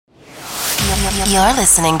You're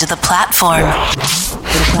listening to The Platform.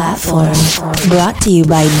 The Platform, brought to you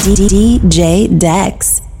by DJ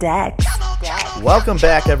Dex. Welcome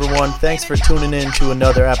back, everyone. Thanks for tuning in to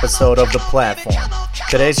another episode of The Platform.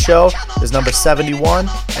 Today's show is number 71,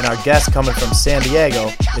 and our guest coming from San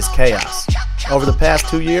Diego is Kaos. Over the past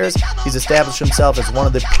 2 years, he's established himself as one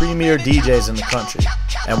of the premier DJs in the country.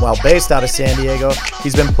 And while based out of San Diego,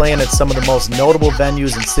 he's been playing at some of the most notable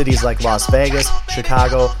venues in cities like Las Vegas,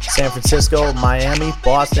 Chicago, San Francisco, Miami,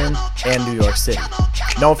 Boston, and New York City.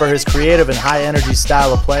 Known for his creative and high-energy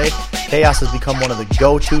style of play, Kaos has become one of the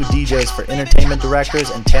go-to DJs for entertainment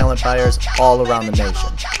directors and talent buyers all around the nation.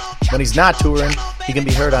 When he's not touring, he can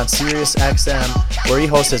be heard on Sirius XM, where he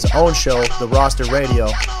hosts his own show, The Roster Radio,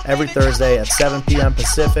 every Thursday at 7 p.m.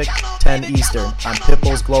 Pacific, 10 Eastern, on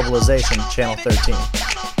Pitbull's Globalization, Channel 13.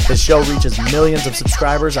 His show reaches millions of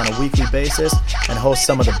subscribers on a weekly basis and hosts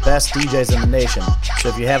some of the best DJs in the nation. So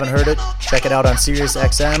if you haven't heard it, check it out on Sirius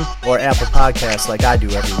XM or Apple Podcasts like I do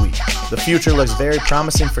every week. The future looks very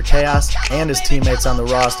promising for Kaos and his teammates on the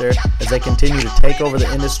roster as they continue to take over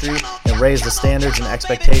the industry and raise the standards and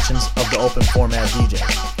expectations of the open format DJ.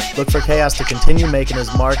 Look for Kaos to continue making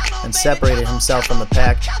his mark and separating himself from the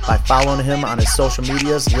pack by following him on his social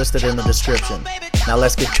medias listed in the description. Now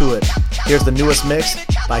let's get to it. Here's the newest mix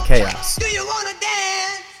by Kaos. Do you wanna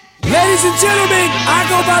dance? Ladies and gentlemen, I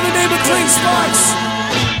go by the name of Clean Sparks,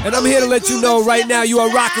 and I'm here to let you know right now you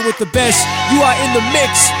are rocking with the best. You are in the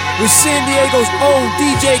mix with San Diego's own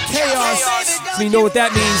DJ Kaos. So you know what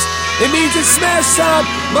that means. It means it's smash time.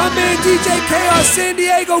 My man DJ Kaos, San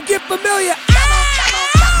Diego, get familiar.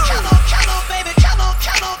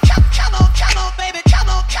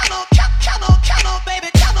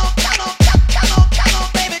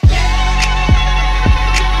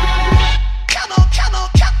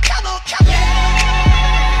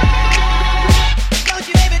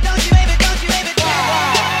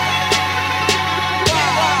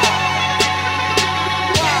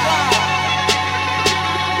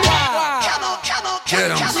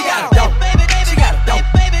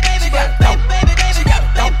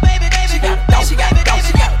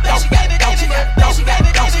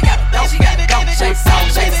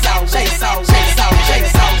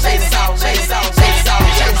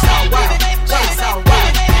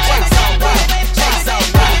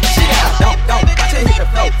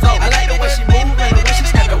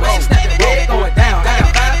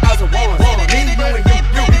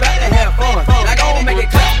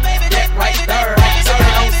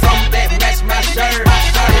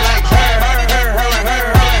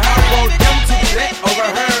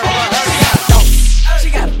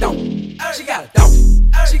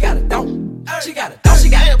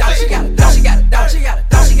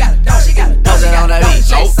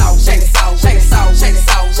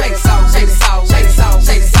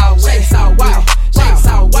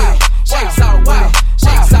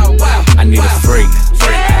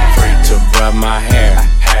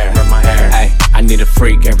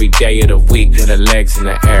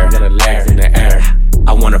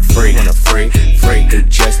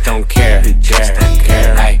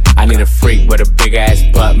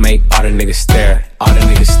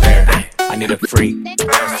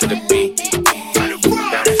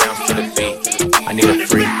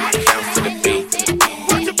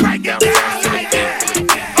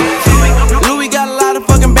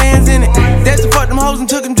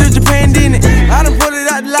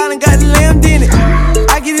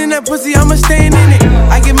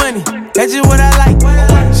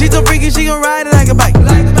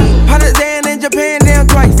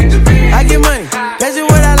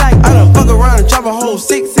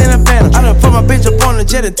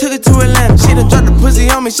 And took it to Atlanta. She done dropped the pussy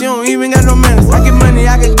on me, she don't even got no manners. I get money,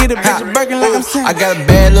 I can get a bitch a Birkin like I'm saying. I got a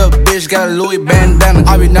bad little bitch, got a Louis bandana.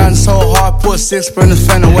 I be nothing so hard, put 6 sprinters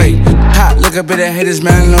fan away. Hot, look up at the haters,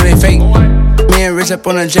 man, I know they fake. Me and Rich up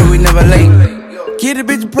on the jet, we never late. Get a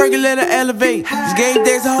bitch a perky, let her elevate. This game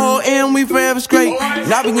days a whole and we forever straight.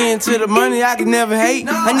 And I be getting to the money, I can never hate.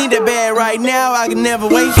 I need that bag right now, I can never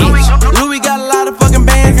wait. Louis got a lot of fucking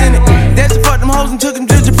bands in it. That's fuck them hoes and took them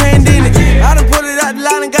to Japan, didn't it? I done pulled it out the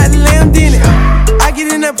line and got the lamb, didn't it? I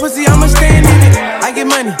get in that pussy, I'ma stand in it. I get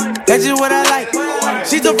money, that's just what I like.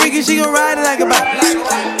 She so freaky, she gon' ride it like a bike.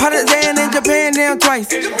 Put it down in Japan, down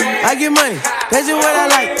twice. I get money, that's just what I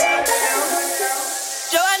like.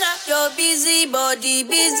 Joanna, your busy body,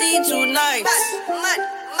 busy tonight.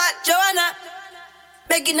 Joanna,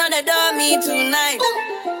 making on the dummy tonight.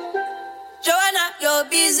 Joanna, your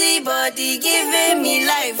busy body giving me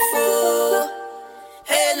life, oh.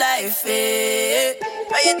 Hey, life, hey.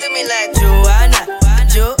 Why you do me like Joanna?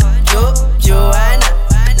 Joanna.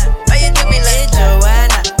 Why you do me like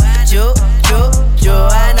Joanna?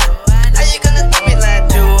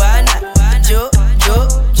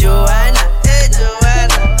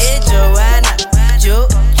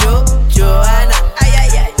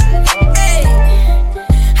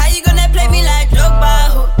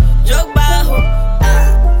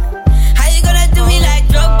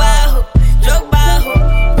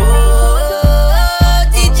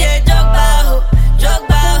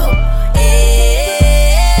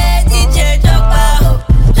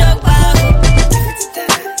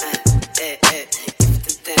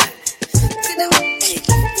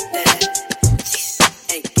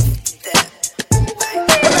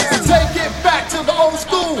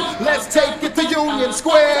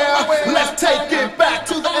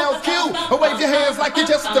 like you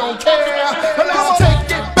just don't care. Let's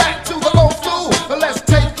take it back to the old school. Let's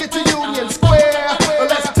take it to Union Square.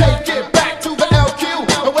 Let's take it back to the LQ.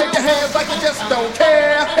 And wave your hands like you just don't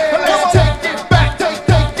care. Let's take it back, take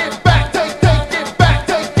it back, take it back,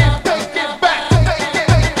 take it back, take it back.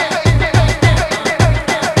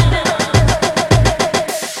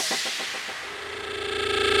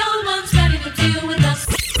 No one's ready to deal with us.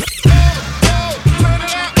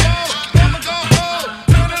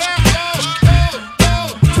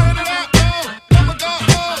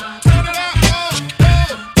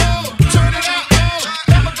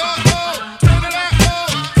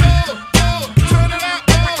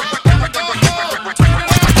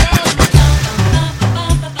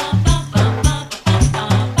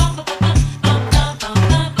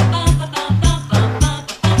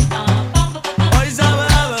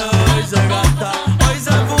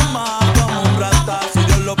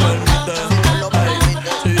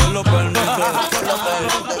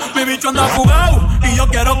 Anda fugado y yo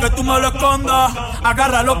quiero que tú me lo escondas.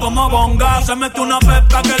 Agárralo como bonga. Se mete una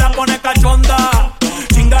pepa que la pone cachonda.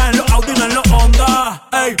 Chinga en los Audi, no en los Honda.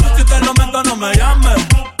 Ey, si te lo meto no me llames,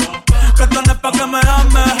 que esto no es pa' que me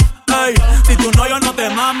ames. Ey, si tú no, yo no te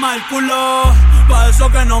mama el culo. Pa'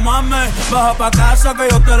 eso que no mames. Baja pa' casa que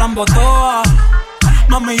yo te la embotoa.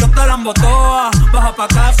 Mami, yo te la embotoa. Baja pa'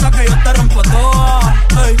 casa que yo te rompo toa.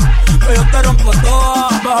 Ey, que yo te rompo toa.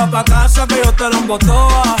 Baja pa' casa que yo te la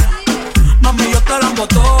embotoa. Mami, yo te la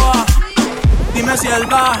embotoa. Dime si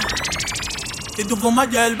él va, si tú fumas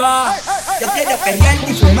hierba. Yo quiero perrear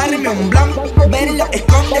y fumarme un blunt. Verlo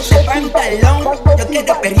esconde ese pantalón. Yo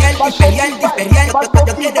quiero perrear y perrear y perrear.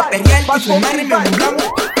 Yo quiero perrear y fumarme un blunt.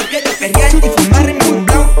 Yo quiero perrear y fumarme un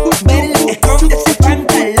blunt. Verlo esconde ese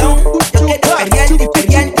pantalón. Yo quiero perrear y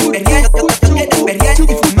perrear y perrear. Yo quiero perrear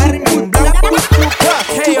y fumarme un blunt.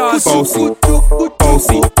 Kaos. Bossy,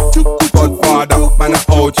 bossy, Godfather, man a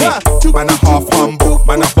OG, man a half humble,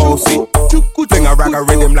 man a bossy. Fling a rag a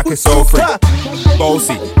rhythm like it's so free.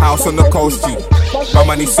 Bossy, house on the coast G. My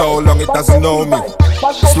money so long it doesn't know me.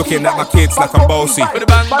 It's looking at my kids like I'm bossy.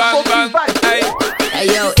 Bang, bang, bang, hey. Hey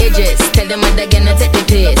yo, Idris, tell them what they're gonna take the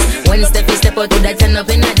piss. When step out to that turn up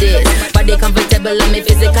in a dish. Body comfortable and me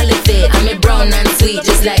physically fit. I'm a brown and sweet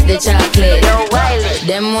just like the chocolate. Yo, Wiley,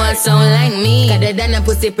 them ones sound like me. Got the done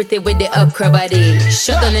pussy pretty with the upcra body.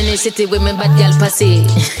 Shut down in the city with me bad girl pussy.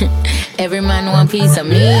 Every man want piece of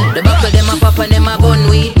me. The back of them a pop and them a bun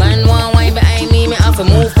weed. Man want wine behind me have to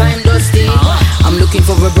move time dusty. I'm looking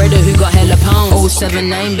for a brother who got hella pounds.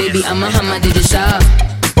 079 baby, I'm a hammer did the shop.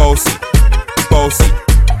 Bossy, bossy,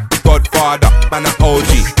 Godfather, man a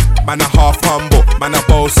OG, man a half humble, man a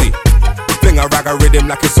bossy. Fling a rag a rhythm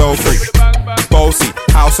like it's so free. Bossy,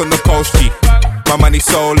 house on the coast G. My money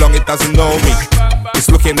so long it doesn't know me. It's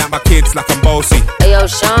looking at my kids like I'm bossy. Hey yo,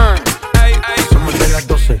 Sean. Somos de las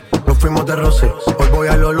 12, nos fuimos de roce. Hoy voy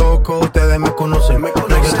a lo loco, ustedes me conocen.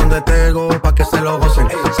 Reggaeton de Tego, pa' que se lo gocen.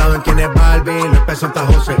 Saben quién es Barbie, les presenta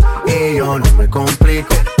José. Y yo no me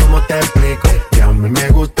complico, ¿cómo te explico? Que a mí me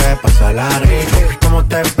gusta pasarla rico. ¿Cómo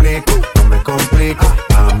te explico? No me complico.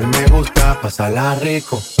 A mí me gusta pasarla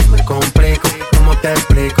rico. No me complico, ¿cómo te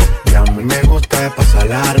explico? Que a mí me gusta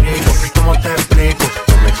pasarla rico. ¿Cómo te explico?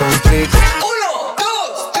 No me complico.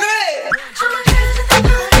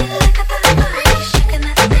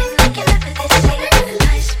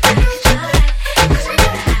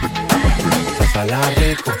 Pasarla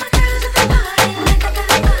rico.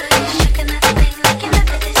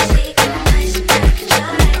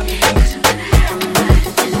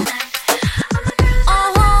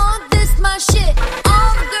 This my shit.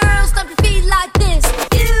 All the girls stomp your feet like this.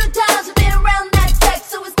 Few times I've been around that track,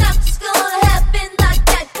 so it's not just gonna happen like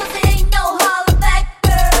that. 'Cause there ain't no holler back,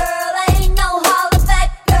 girl. Ain't no holler back,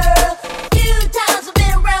 girl. Few times I've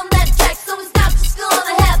been around that track, so it's not just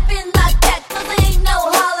gonna happen like that. 'Cause there ain't no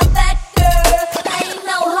holler back, girl. Ain't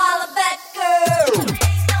no holler back, girl.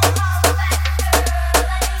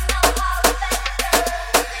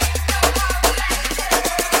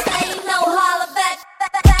 Ain't no holler back,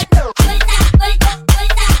 girl.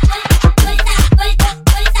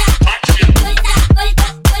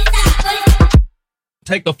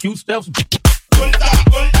 Take a few steps.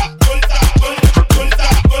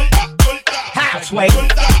 Halfway. Ain't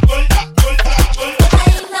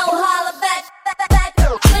no holler back,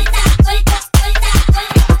 girl.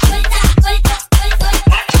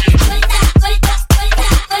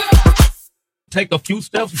 Take a few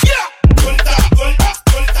steps. Ain't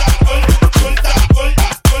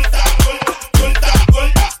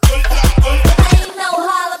no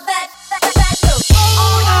holler back, girl.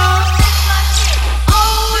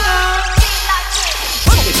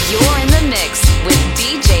 You're in the mix with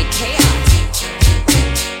DJ Kaos.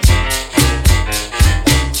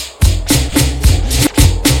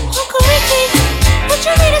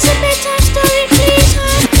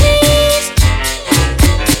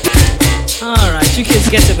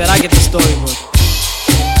 gets it, but I get the storybook.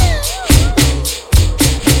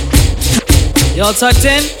 Y'all tucked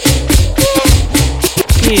in?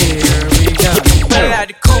 Here we go. Running out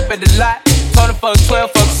the coupe at the lot. Told him fuck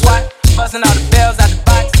 12, fuck SWAT. Busting all the bells out the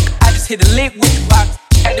box. I just hit a lick with the box.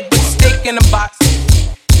 Had to put the stick in the box.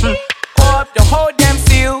 Pour up the whole damn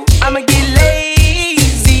seal. I'ma get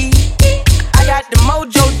lazy. I got the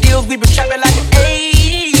mojo deals. We been trapping like the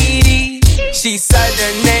 80s. She said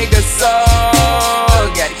the nigga so.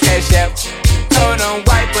 Got the cash out. Told him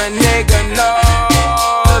wipe a nigga no.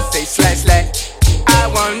 Say slash slash. I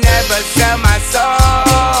won't never sell my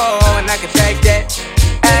soul. And I can take that.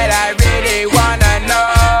 And I really wanna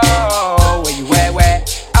know where you at, where?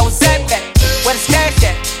 I was at that, where the stash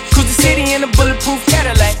at? Cruise the city in a bulletproof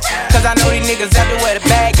Cadillac. Cause I know these niggas everywhere the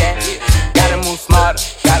bag at. Gotta move smarter,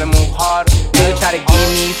 gotta move harder. Nigga try to give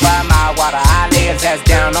me 5 mile water. I lay his ass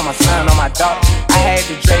down on my son, on my daughter. I had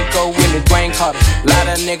the Draco with the Dwayne Carter. Lot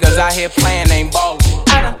of niggas out here playing, ain't ballin'.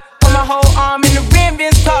 I done put my whole arm in the rim,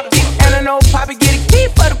 Vince Carter. And I know Poppy get a key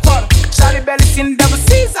for the quarter. Shawty barely seen the double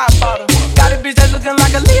C's, I bought her. Got a bitch that's looking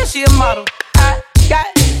like a Leah, she a model. I got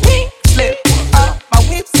pink slip up, my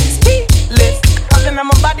whip's keyless. Talking I'm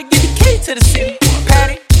about to get the key to the city.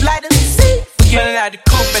 Patty, light the seat. Forgetting out the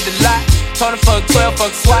coupe at the lot. Told him fuck 12,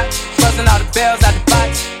 fuck SWAT. Buzzing all the bells out the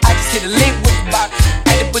box. I just hit a lick with the box.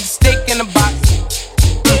 Had to put the stick in the box.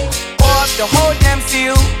 Pour up the whole damn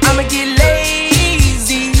seal. I'ma get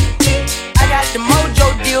lazy. I got the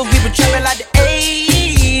mojo deals. We been trapping like the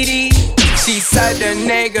 80s. She said the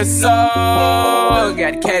nigga so.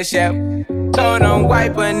 Got the cash out. Told him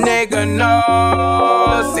wipe a nigga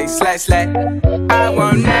no. Say slash slash. I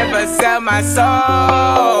won't never sell my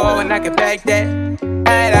soul. And I can back that.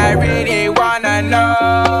 And I really wanna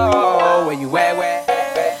know where you at, where?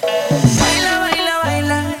 Baila, baila,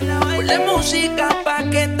 baila. Ponle música pa'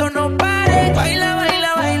 que esto no pare. Baila,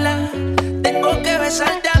 baila, baila. Tengo que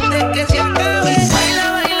besarte antes que se acabe. Baila,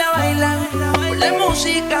 baila, baila. Ponle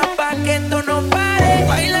música pa' que esto no pare.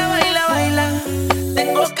 Baila, baila, baila.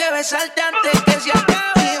 Tengo que besarte antes que se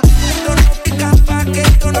acabe. Esto no pica pa' que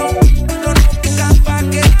esto no. Esto no pica pa'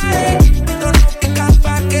 que pare. Esto no pica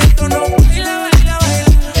pa' que esto no. Baila, baila, baila.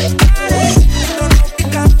 Esto no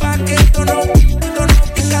pica pa' que esto no. Esto no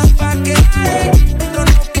pica pa' que pare. Esto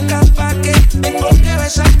no pica pa' que. Tengo que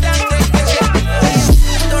besarte antes que se acabe.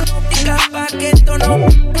 Esto no pica pa' que esto no.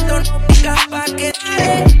 Esto no pica pa' que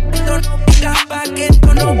pare. Esto no pica pa' que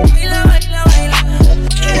esto no. Baila, baila, baila.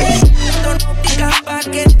 Esto no pica pa'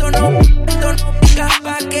 que esto no. Esto no pica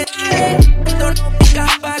pa' que pare. Esto no pica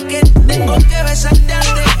pa' que. Tengo que besarte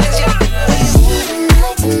antes que se acabe.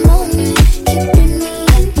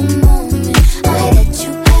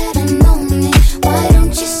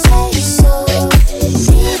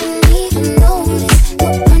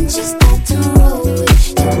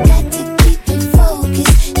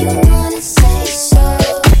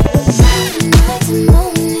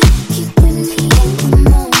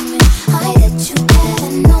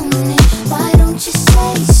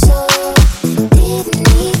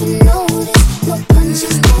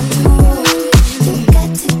 Just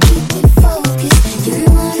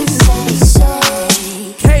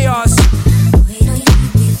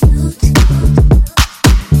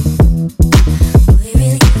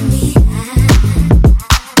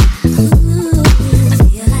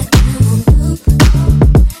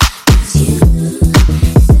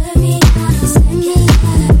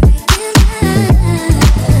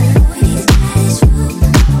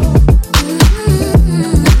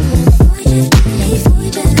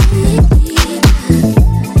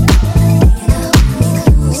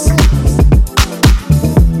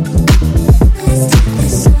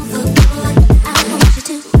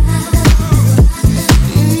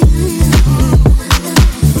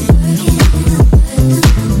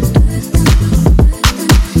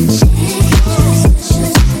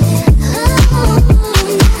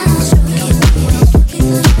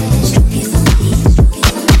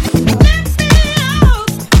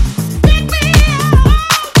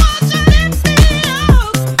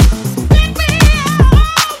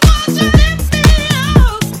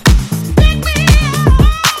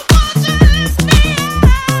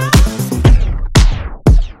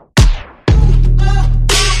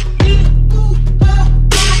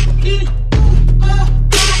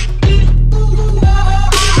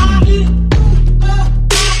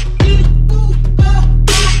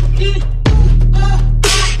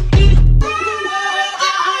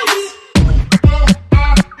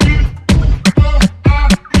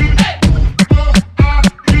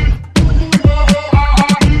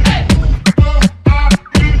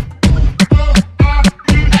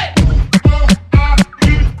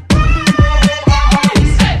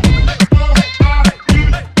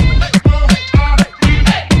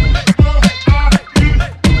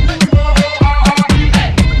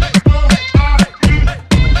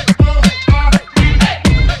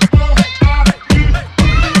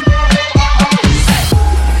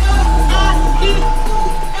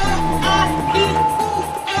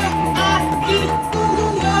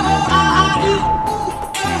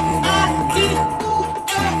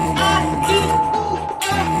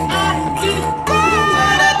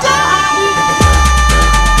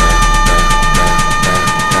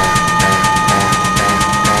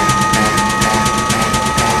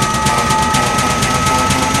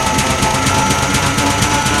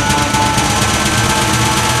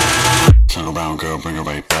Turn around, girl, bring her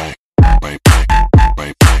right back.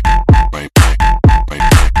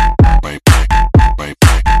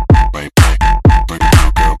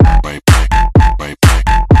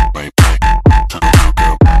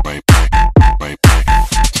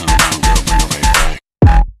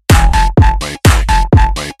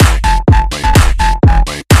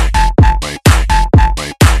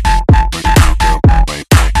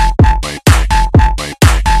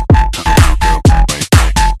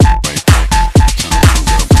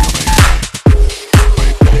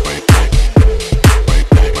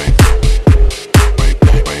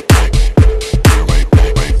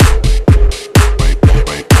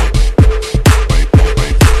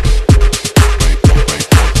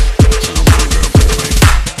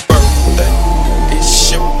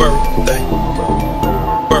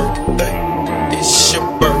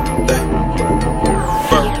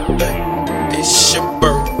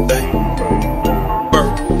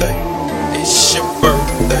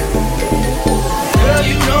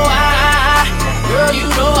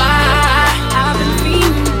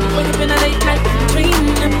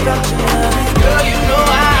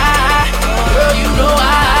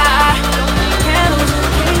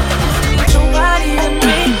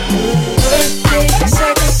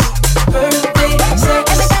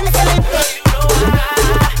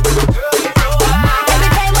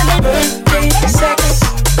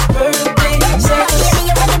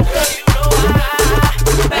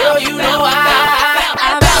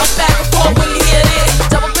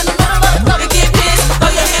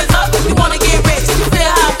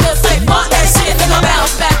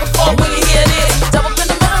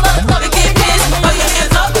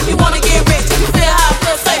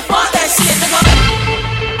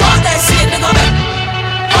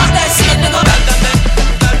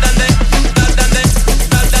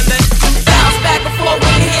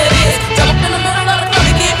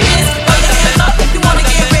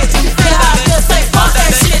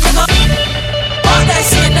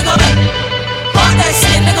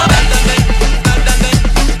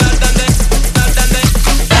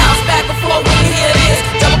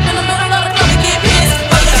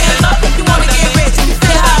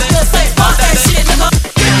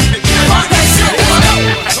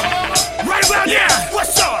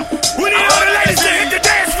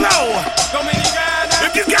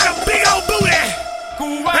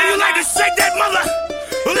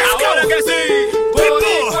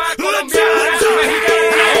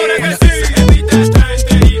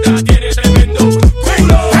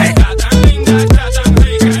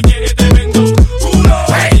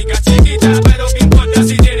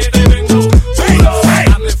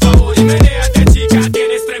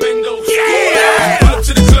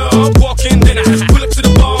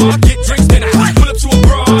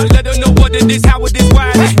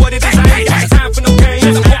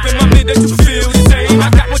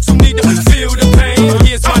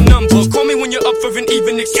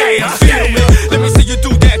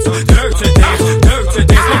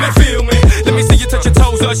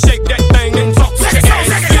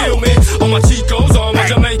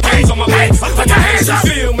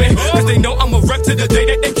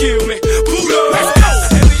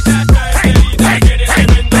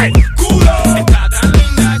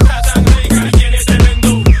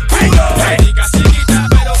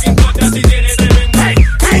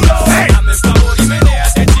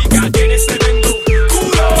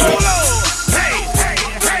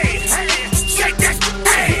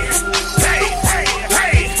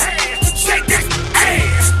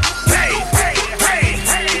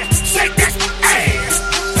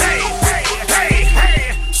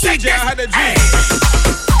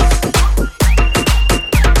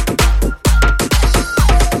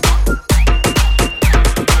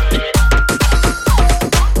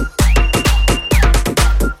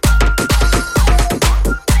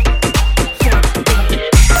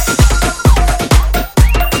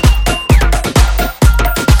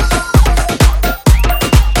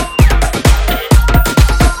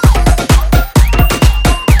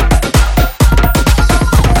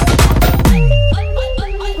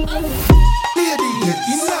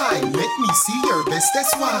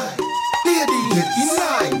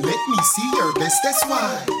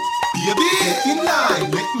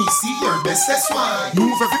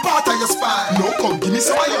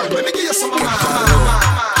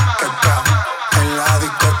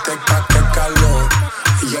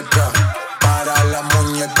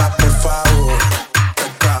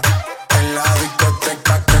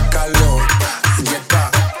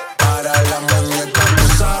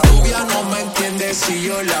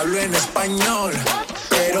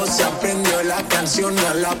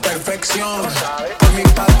 Por mi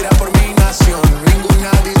patria, por mi nación,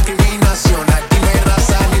 ninguna discriminación.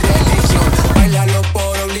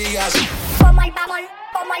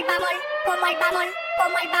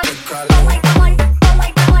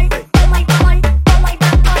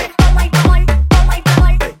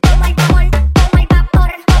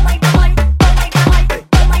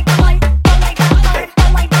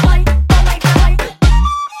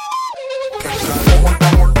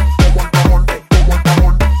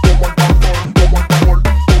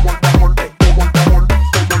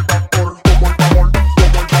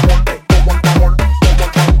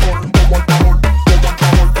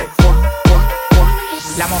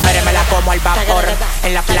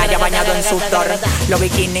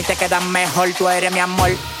 bikini te quedan mejor. Tú eres mi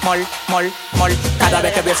amor, mol, mol, mol. Cada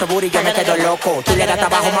vez que veo ese booty yo me quedo loco. Tú le das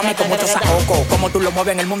trabajo, mami, con mucho saoco. Como tú lo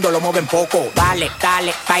mueves en el mundo, lo mueven poco. Dale,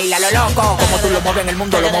 dale, baila lo loco. Como tú lo mueves en el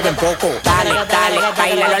mundo, lo mueven poco. Dale, dale,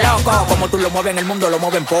 baila lo loco. Como tú lo mueves en el mundo, lo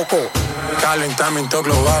mueven poco. Calentamiento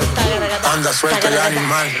global, anda suelto el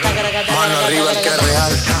animal, mano arriba el que es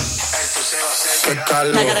real. Qué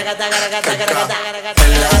calor, en la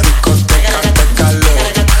discoteca,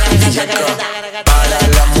 qué calor. Para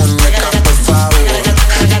la muñeca, por favor. En la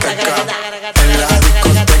discoteca, qué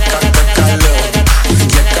calor.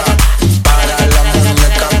 Para la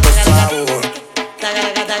muñeca, por favor.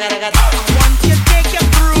 Once you take your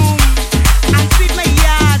broom and sweep my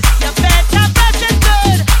yard, you better brush it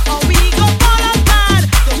good, or we gon' fall apart.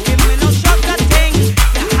 Don't give me no sugar thing,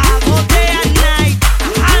 you have all day and night.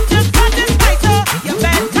 I have to satisfy, so you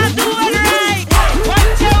better do it right. What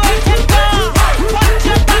you waiting for? Put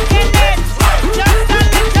your back in it, just a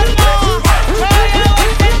little more. Throw your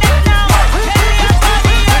weight in it now. Tell your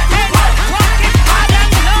body you can rock it hard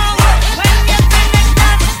and long. When you finish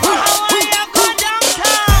that, how are you go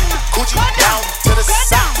downtown? Gucci down to the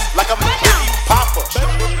south like I'm a Biggie Popper.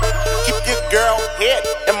 Keep your girl head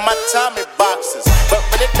in my Tommy boxes. But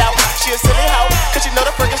when it out, she a silly hoe, cause she know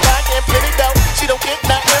the Frankenstein can't fit it out. She don't get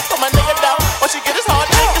nothing from my nigga though. All she get is hard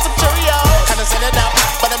dick and some Cheerios. Kinda send it out,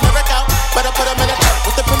 but I'm never out. Better put 'em in a truck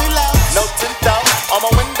with the penny low. No tint out on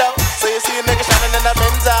my window, so you see a nigga shining in that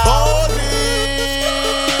Benzo.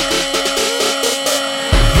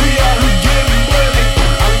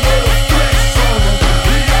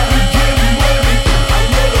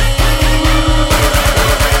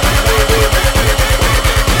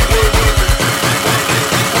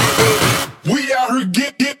 We out here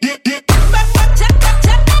get.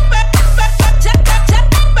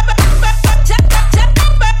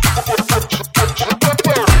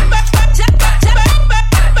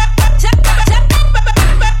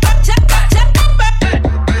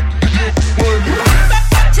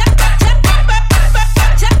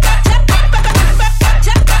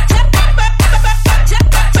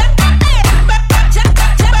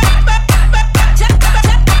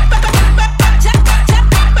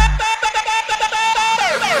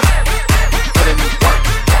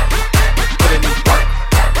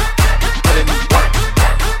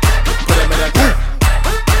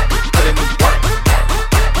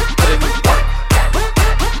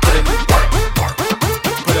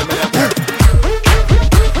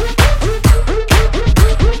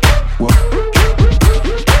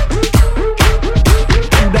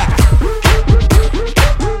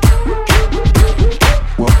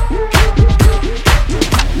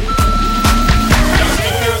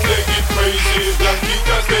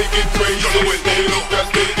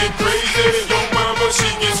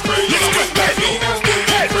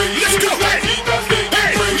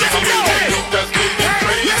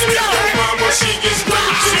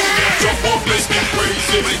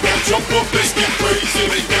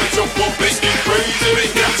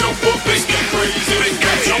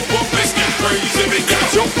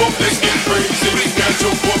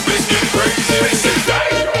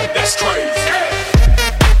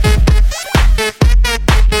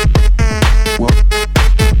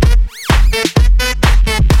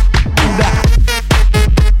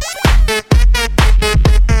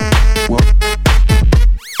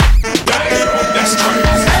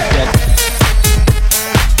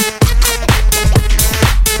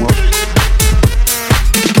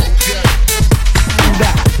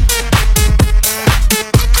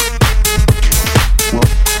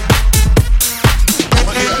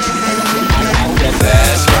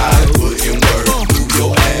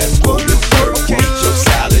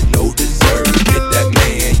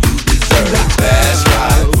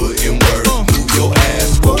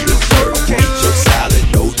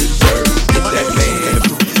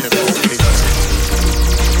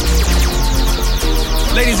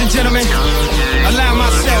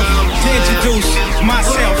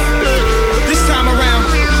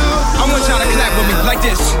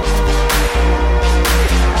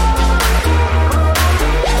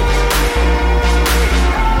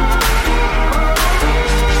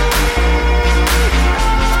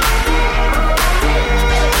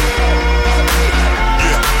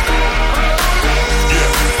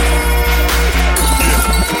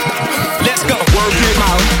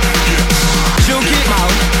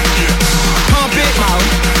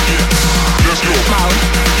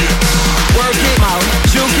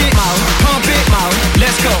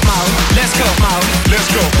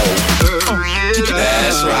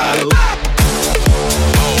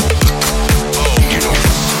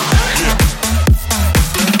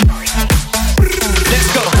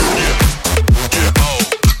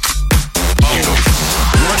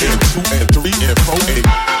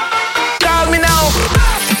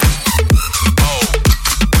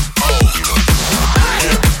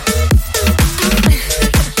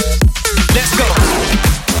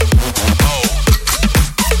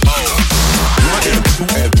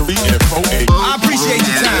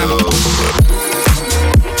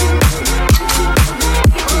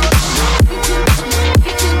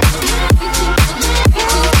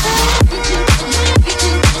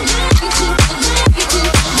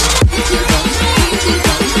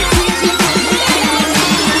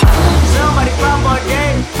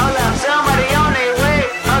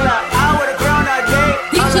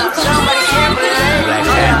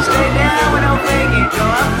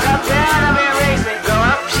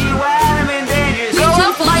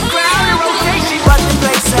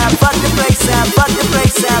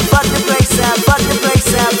 brakes out, fuck the brakes out, fuck the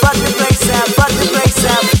brakes out, fuck the brakes out, fuck the brakes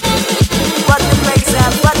out. Fuck the brakes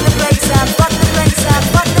out, fuck the brakes out, fuck the brakes out,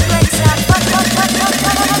 fuck the brakes out, fuck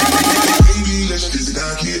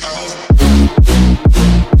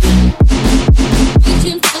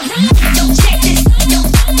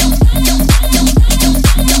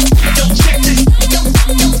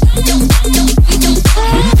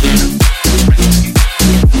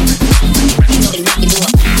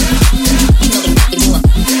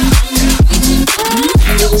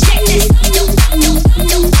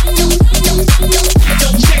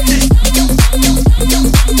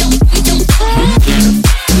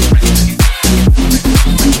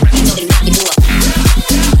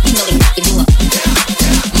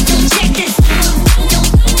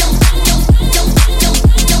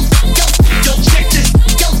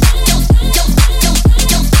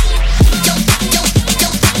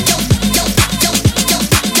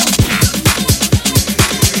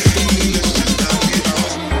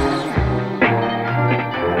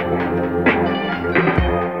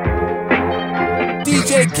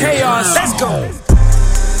DJ Kaos. Let's go.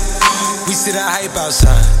 We see the hype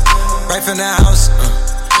outside, right from the house.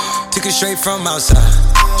 Took it straight from outside,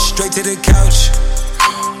 straight to the couch.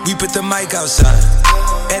 We put the mic outside,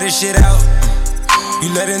 edit shit out.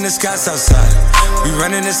 You letting the scouts outside. We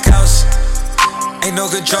running the scouts. Ain't no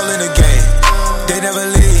control in the game. They never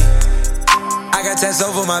leave. I got tats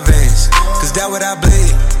over my veins, cause that what I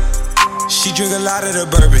bleed. She drink a lot of the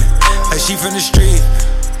bourbon, like she from the street.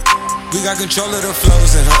 We got control of the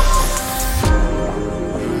flows in her.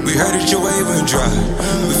 We heard that your wave went dry.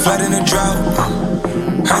 We flooding the drought.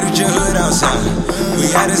 Heard that your hood outside.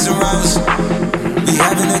 We added some routes. We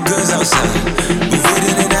having the goods outside. We fit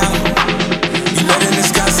in and out. You letting the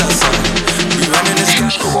scouts outside. We running the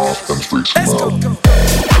scouts. Let's